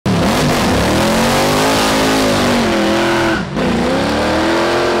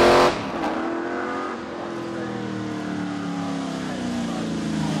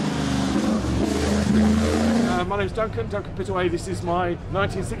Duncan Pittaway. This is my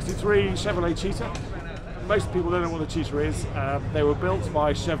 1963 Chevrolet Cheetah. Most people don't know what a Cheetah is. They were built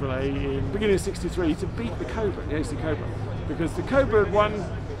by Chevrolet in the beginning of '63 to beat the Cobra, the AC Cobra, because the Cobra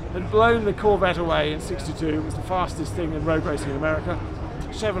had blown the Corvette away in '62. It was the fastest thing in road racing in America.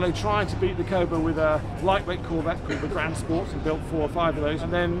 Chevrolet tried to beat the Cobra with a lightweight Corvette called the Grand Sport and built 4 or 5 of those.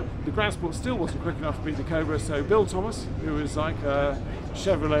 And then the Grand Sport still wasn't quick enough to beat the Cobra, so Bill Thomas, who was like a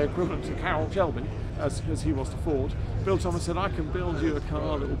Chevrolet equivalent to Carroll Shelby, as he was to Ford, Bill Thomas said, I can build you a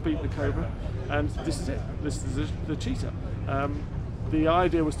car that will beat the Cobra, and this is it. This is the Cheetah. The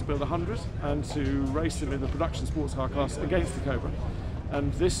idea was to build 100 and to race them in the production sports car class against the Cobra.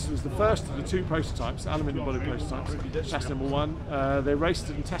 And this was the first of the 2 prototypes, aluminium body prototypes, chassis number 1. They raced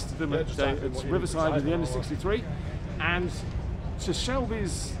it and tested them at Riverside at the end of '63. And to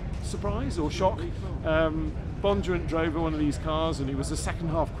Shelby's surprise or shock, Bondurant drove one of these cars and he was a second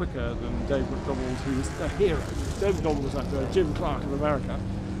half quicker than Dave McDonald, who was a hero. Dave McDonald was like the Jim Clark of America.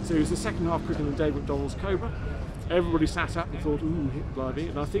 So he was a second half quicker than Dave McDonald's Cobra. Everybody sat up and thought, ooh, blimey.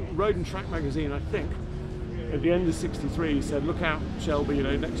 And I think Road and Track magazine, at the end of '63 said, look out Shelby,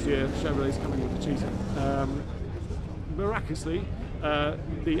 next year Chevrolet's coming with the Cheetah. Miraculously,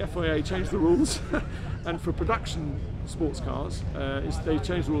 the FIA changed the rules and for production sports cars, they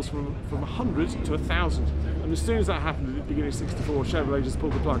changed the rules from 100 to 1,000. And as soon as that happened at the beginning of '64, Chevrolet just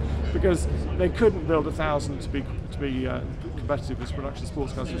pulled the plug because they couldn't build 1,000 to be competitive with production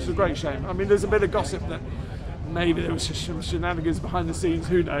sports cars, which is a great shame. I mean, there's a bit of gossip that maybe there was some shenanigans behind the scenes,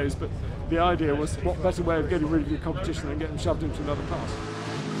 who knows, but the idea was what better way of getting rid of your competition than getting shoved into another class.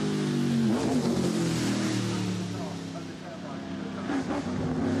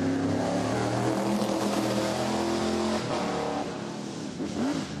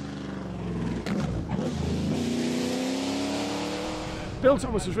 Bill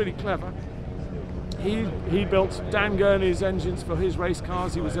Thomas was really clever. He built Dan Gurney's engines for his race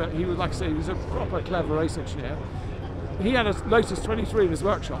cars. He was like I say, he was a proper clever race engineer. He had a Lotus 23 in his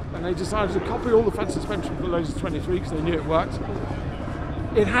workshop, and they decided to copy all the front suspension from the Lotus 23 because they knew it worked.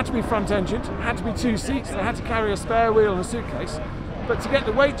 It had to be front-engined, it had to be 2 seats, they had to carry a spare wheel and a suitcase. But to get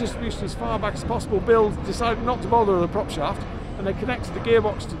the weight distribution as far back as possible, Bill decided not to bother with the prop shaft, and they connected the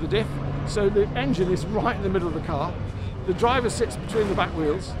gearbox to the diff, so the engine is right in the middle of the car. The driver sits between the back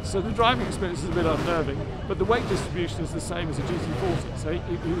wheels, so the driving experience is a bit unnerving, but the weight distribution is the same as a GT40, so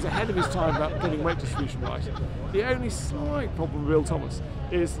he was ahead of his time about getting weight distribution right. The only slight problem with Bill Thomas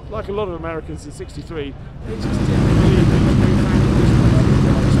is, like a lot of Americans in '63, they just didn't believe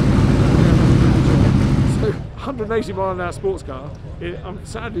So 180 mile an hour sports car,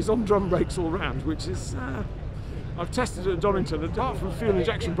 sadly it's on drum brakes all round, which is, I've tested it at Donington, apart from fuel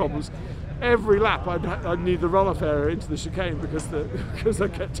injection problems, every lap I'd need the runoff area into the chicane because I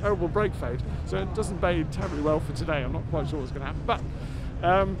get terrible brake fade. So it doesn't bode terribly well for today. I'm not quite sure what's going to happen. But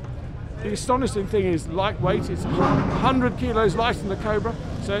the astonishing thing is lightweight. It's 100 kilos lighter than the Cobra.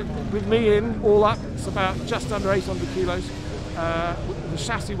 So with me in, all up, it's about just under 800 kilos. The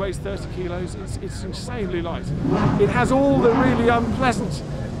chassis weighs 30 kilos. It's insanely light. It has all the really unpleasant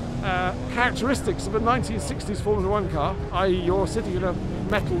characteristics of a 1960s Formula 1 car, i.e. you're sitting in a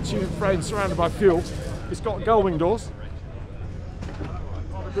metal tube frame surrounded by fuel. It's got gull-wing doors.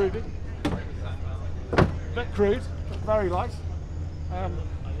 Rather groovy. Bit crude, but very light.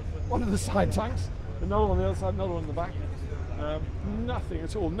 One of the side tanks, another one on the other side, another one on the back. Nothing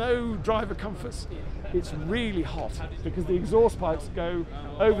at all, no driver comforts. It's really hot because the exhaust pipes go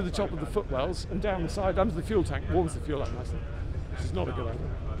over the top of the footwells and down the side under the fuel tank, warms the fuel up nicely, which is not a good idea.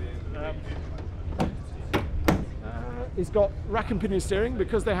 It's got rack and pinion steering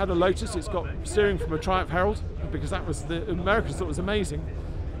because they had a Lotus. It's got steering from a Triumph Herald because that was the Americans thought it was amazing,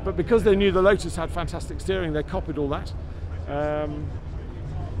 but because they knew the Lotus had fantastic steering, they copied all that.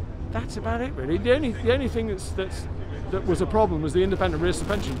 That's about it really. The only thing that was a problem was the independent rear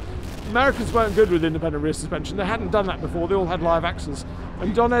suspension. Americans weren't good with independent rear suspension. They hadn't done that before. They all had live axles.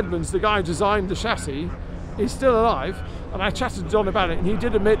 And Don Edmonds, the guy who designed the chassis, is still alive. And I chatted to Don about it, and he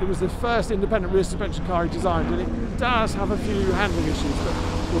did admit it was the first independent rear suspension car he designed, and it does have a few handling issues, but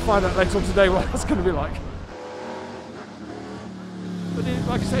we'll find out later on today what that's going to be like. But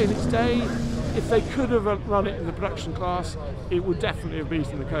like I say, in its day, if they could have run it in the production class, it would definitely have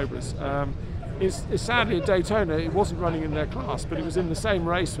beaten the Cobras. Sadly at Daytona, it wasn't running in their class, but it was in the same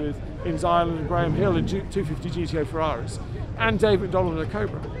race with Innes Ireland and Graham Hill in 250 GTO Ferraris, and Dave McDonald in a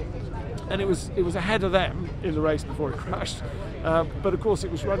Cobra. And it was ahead of them in the race before it crashed. But of course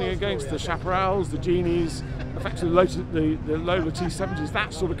it was running against the Chaparrals, the Genies, effectively the Lola T70s,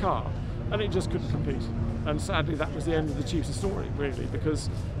 that sort of car. And it just couldn't compete. And sadly that was the end of the Cheetah story, really, because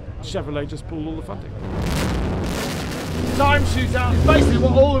Chevrolet just pulled all the funding. Time shootout is basically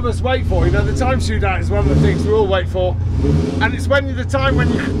what all of us wait for. You know, the time shootout is one of the things we all wait for, and it's when the time when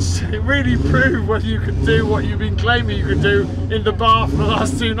you can really prove whether you can do what you've been claiming you could do in the bar for the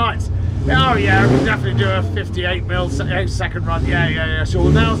last 2 nights. Oh yeah, we can definitely do a 58mm second run. Yeah, sure.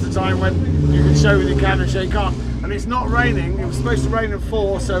 Well, now's the time when you can show whether you can and show you can't. And it's not raining. It was supposed to rain at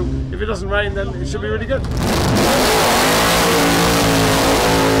 4, so if it doesn't rain, then it should be really good.